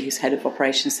Naomi, who's head of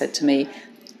operations, said to me,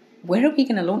 where are we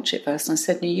going to launch it first? And I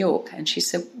said, New York. And she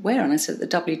said, where? And I said, the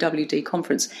WWD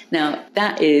conference. Now,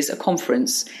 that is a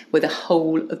conference where the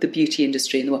whole of the beauty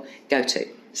industry in the world go to.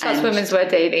 So that's Women's Wear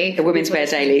Daily. The Women's Wear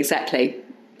Daily, exactly.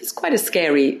 It's quite a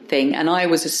scary thing. And I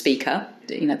was a speaker.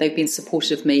 They've been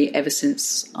supportive of me ever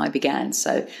since I began.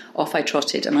 So off I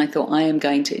trotted, and I thought, I am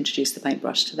going to introduce the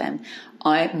paintbrush to them.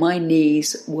 My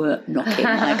knees were knocking,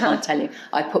 I can't tell you.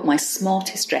 I put my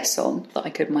smartest dress on that I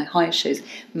could, my highest shoes,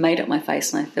 made up my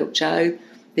face, and I thought, Jo,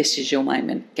 this is your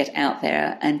moment. Get out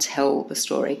there and tell the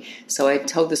story. So I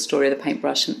told the story of the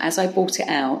paintbrush, and as I brought it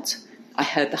out, I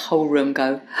heard the whole room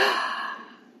go,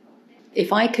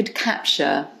 if I could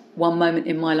capture one moment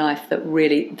in my life that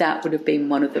would have been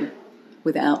one of them,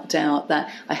 without doubt,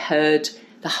 that I heard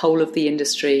the whole of the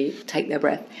industry take their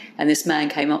breath. And this man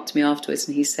came up to me afterwards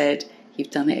and he said,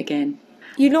 you've done it again.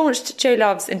 You launched Jo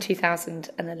Loves in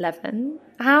 2011.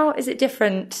 How is it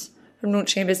different from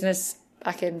launching a business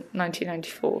back in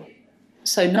 1994?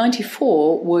 So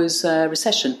 94 was a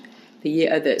recession, the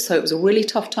year so it was a really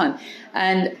tough time.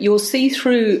 And you'll see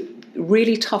through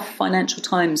really tough financial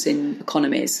times in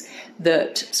economies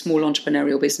that small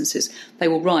entrepreneurial businesses, they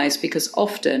will rise because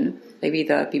often they've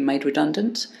either been made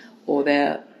redundant or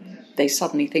they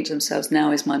suddenly think to themselves,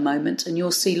 now is my moment. And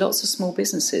you'll see lots of small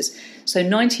businesses. So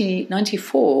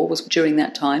 1994 was during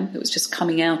that time. It was just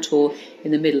coming out or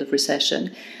in the middle of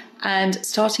recession. And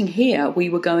starting here, we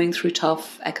were going through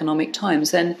tough economic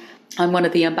times. And I'm one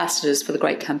of the ambassadors for the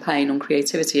Great Campaign on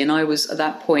Creativity, and I was at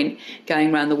that point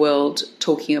going around the world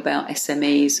talking about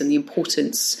SMEs and the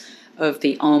importance of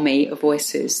the army of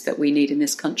voices that we need in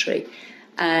this country.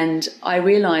 And I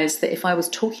realised that if I was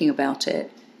talking about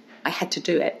it, I had to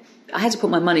do it. I had to put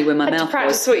my money where my mouth was. To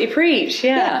practice what you preach,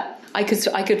 yeah. I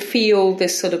could feel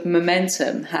this sort of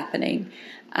momentum happening.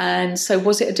 And so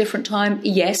was it a different time?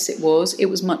 Yes, it was. It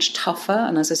was much tougher.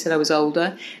 And as I said, I was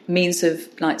older. Means of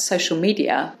like social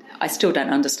media, I still don't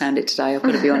understand it today, I've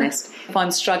got to be honest. If I'm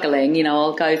struggling,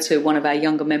 I'll go to one of our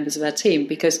younger members of our team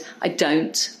because I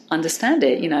don't understand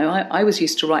it. I was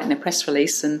used to writing a press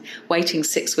release and waiting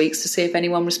 6 weeks to see if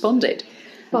anyone responded.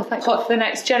 Well, thank God for the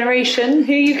next generation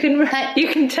who you can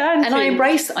turn to. And I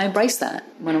embrace that.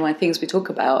 One of my things we talk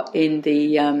about in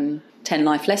the 10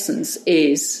 Life Lessons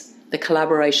is the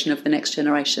collaboration of the next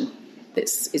generation.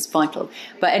 This is vital.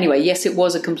 But anyway, yes, it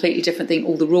was a completely different thing,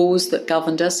 all the rules that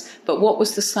governed us. But what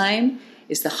was the same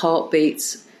is the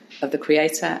heartbeats of the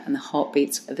creator and the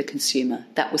heartbeats of the consumer.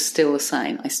 That was still the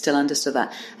same. I still understood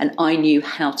that. And I knew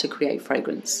how to create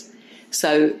fragrance.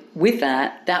 So with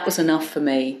that was enough for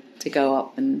me to go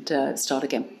up and start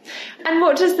again. And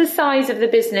what does the size of the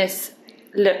business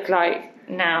look like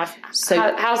now? So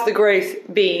how's the growth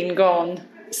gone?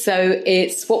 So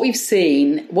it's what we've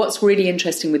seen. What's really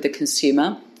interesting with the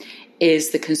consumer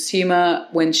is the consumer,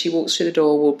 when she walks through the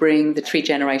door, will bring the 3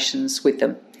 generations with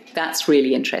them. That's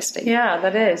really interesting. Yeah,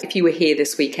 that is. If you were here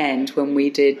this weekend when we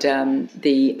did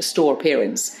the store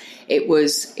appearance, it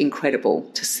was incredible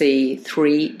to see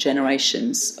 3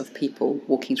 generations of people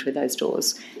walking through those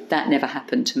doors. That never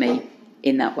happened to me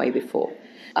in that way before.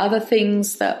 Other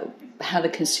things how the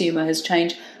consumer has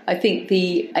changed, I think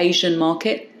the Asian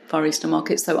market, Far Eastern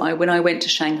market. So when I went to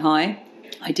Shanghai,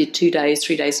 I did 3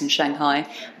 days in Shanghai,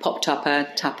 popped up a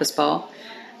tapas bar,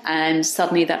 and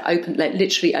suddenly that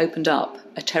literally opened up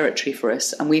a territory for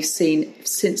us. And we've seen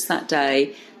since that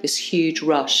day this huge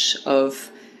rush of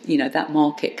that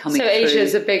market coming through. So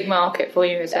Asia's a big market for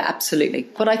you, is it? Absolutely.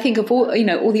 But I think of all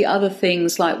the other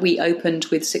things, like we opened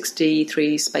with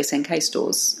 63 Space NK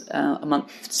stores a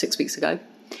month, 6 weeks ago.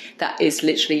 That is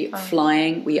literally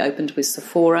flying. We opened with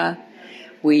Sephora.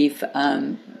 We've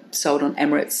sold on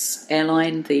Emirates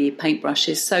Airline, the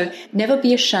paintbrushes. So never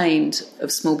be ashamed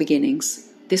of small beginnings.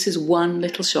 This is one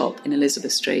little shop in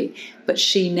Elizabeth Street, but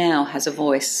she now has a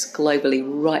voice globally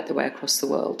right the way across the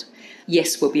world.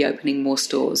 Yes, we'll be opening more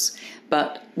stores,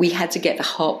 but we had to get the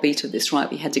heartbeat of this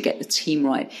right. We had to get the team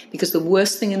right, because the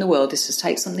worst thing in the world is to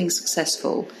take something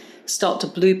successful, start to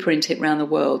blueprint it around the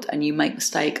world, and you make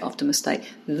mistake after mistake.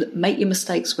 Make your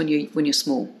mistakes when you're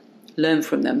small. Learn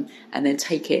from them, and then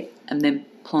take it and then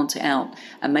plant it out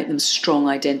and make them strong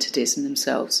identities in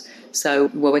themselves. So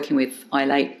we're working with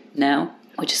iLate now,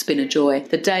 which has been a joy.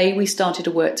 The day we started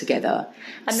to work together,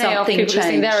 and something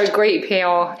changed. They're a great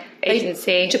PR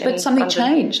agency. But something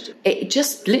changed. It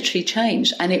just literally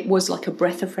changed, and it was like a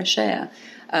breath of fresh air.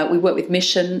 We work with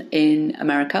Mission in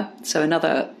America, so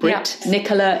another Brit. Yeah.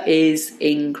 Nicola is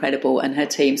incredible, and her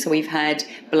team. So we've had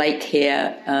Blake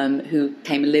here, who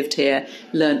came and lived here,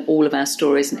 learned all of our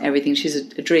stories and everything. She's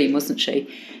a dream, wasn't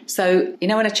she? So,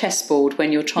 on a chessboard,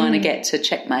 when you're trying to get to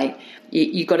checkmate,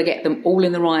 you've got to get them all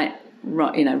in the right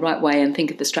way and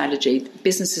think of the strategy.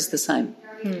 Business is the same.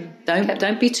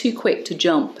 Don't be too quick to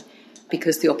jump,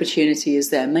 because the opportunity is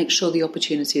there. Make sure the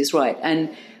opportunity is right.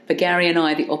 And for Gary and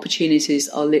I, the opportunities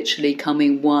are literally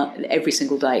coming every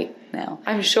single day now.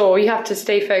 I'm sure you have to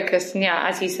stay focused and,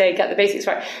 as you say, get the basics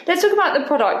right. Let's talk about the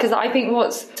product, because I think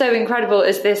what's so incredible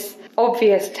is this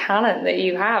obvious talent that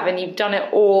you have, and you've done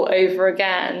it all over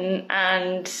again,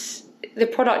 and the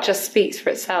product just speaks for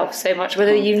itself so much.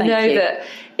 Whether you know that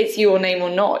it's your name or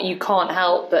not, you can't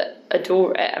help but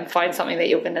adore it and find something that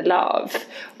you're going to love.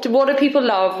 What do people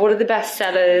love? What are the best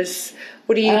sellers?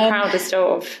 What are you proudest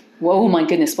of? Well, oh my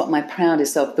goodness, what am I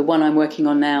proudest of? The one I'm working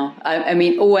on now. I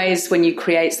mean, always when you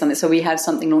create something, so we have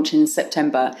something launching in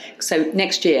September. So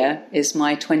next year is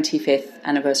my 25th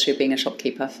anniversary of being a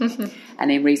shopkeeper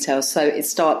and in retail. So it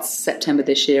starts September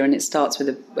this year, and it starts with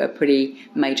a pretty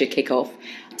major kickoff.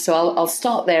 So I'll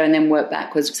start there and then work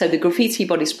backwards. So the graffiti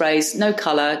body sprays, no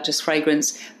colour, just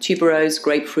fragrance, tuberose,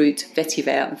 grapefruit,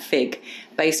 vetiver and fig,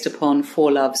 based upon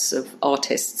 4 loves of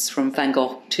artists from Van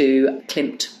Gogh to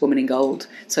Klimt, Woman in Gold.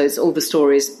 So it's all the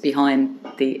stories behind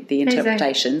the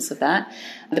interpretations of that.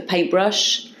 The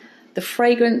paintbrush, the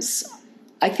fragrance,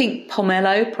 I think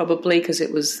pomelo probably, because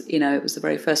it was the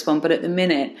very first one. But at the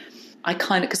minute,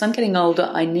 because I'm getting older,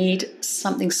 I need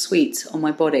something sweet on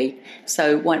my body.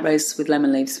 So white rose with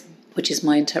lemon leaves, which is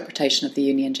my interpretation of the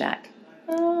Union Jack.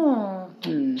 Oh.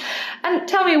 And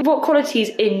tell me, what qualities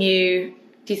in you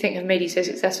do you think have made you so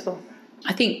successful?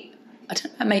 I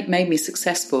don't know, made me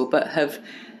successful, but have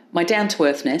my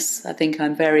down-to-earthness. I think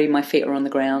my feet are on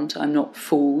the ground. I'm not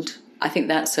fooled. I think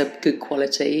that's a good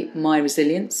quality. My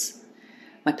resilience.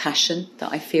 my passion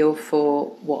that I feel for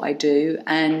what I do,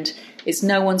 and it's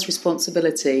no one's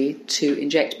responsibility to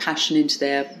inject passion into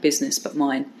their business but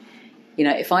mine. You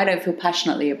know, if I don't feel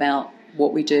passionately about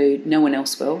what we do, no one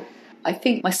else will. I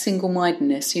think my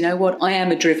single-mindedness, you know what, I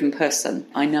am a driven person.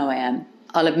 I know I am.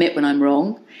 I'll admit when I'm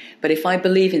wrong, but if I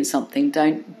believe in something,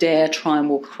 don't dare try and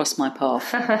walk across my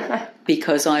path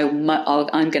because I'm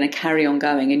going to carry on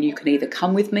going, and you can either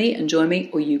come with me and join me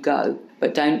or you go,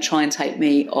 but don't try and take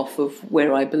me off of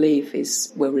where I believe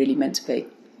is where we're really meant to be.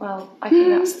 Well, I think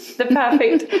that's the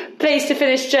perfect place to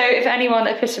finish, Jo. If anyone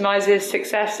epitomises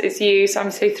success, it's you. So I'm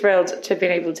so thrilled to have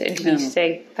been able to interview you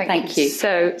today. Thank you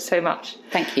so much.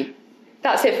 Thank you.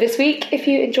 That's it for this week. If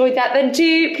you enjoyed that, then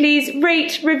do please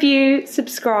rate, review,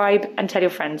 subscribe, and tell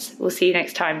your friends. We'll see you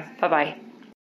next time. Bye-bye.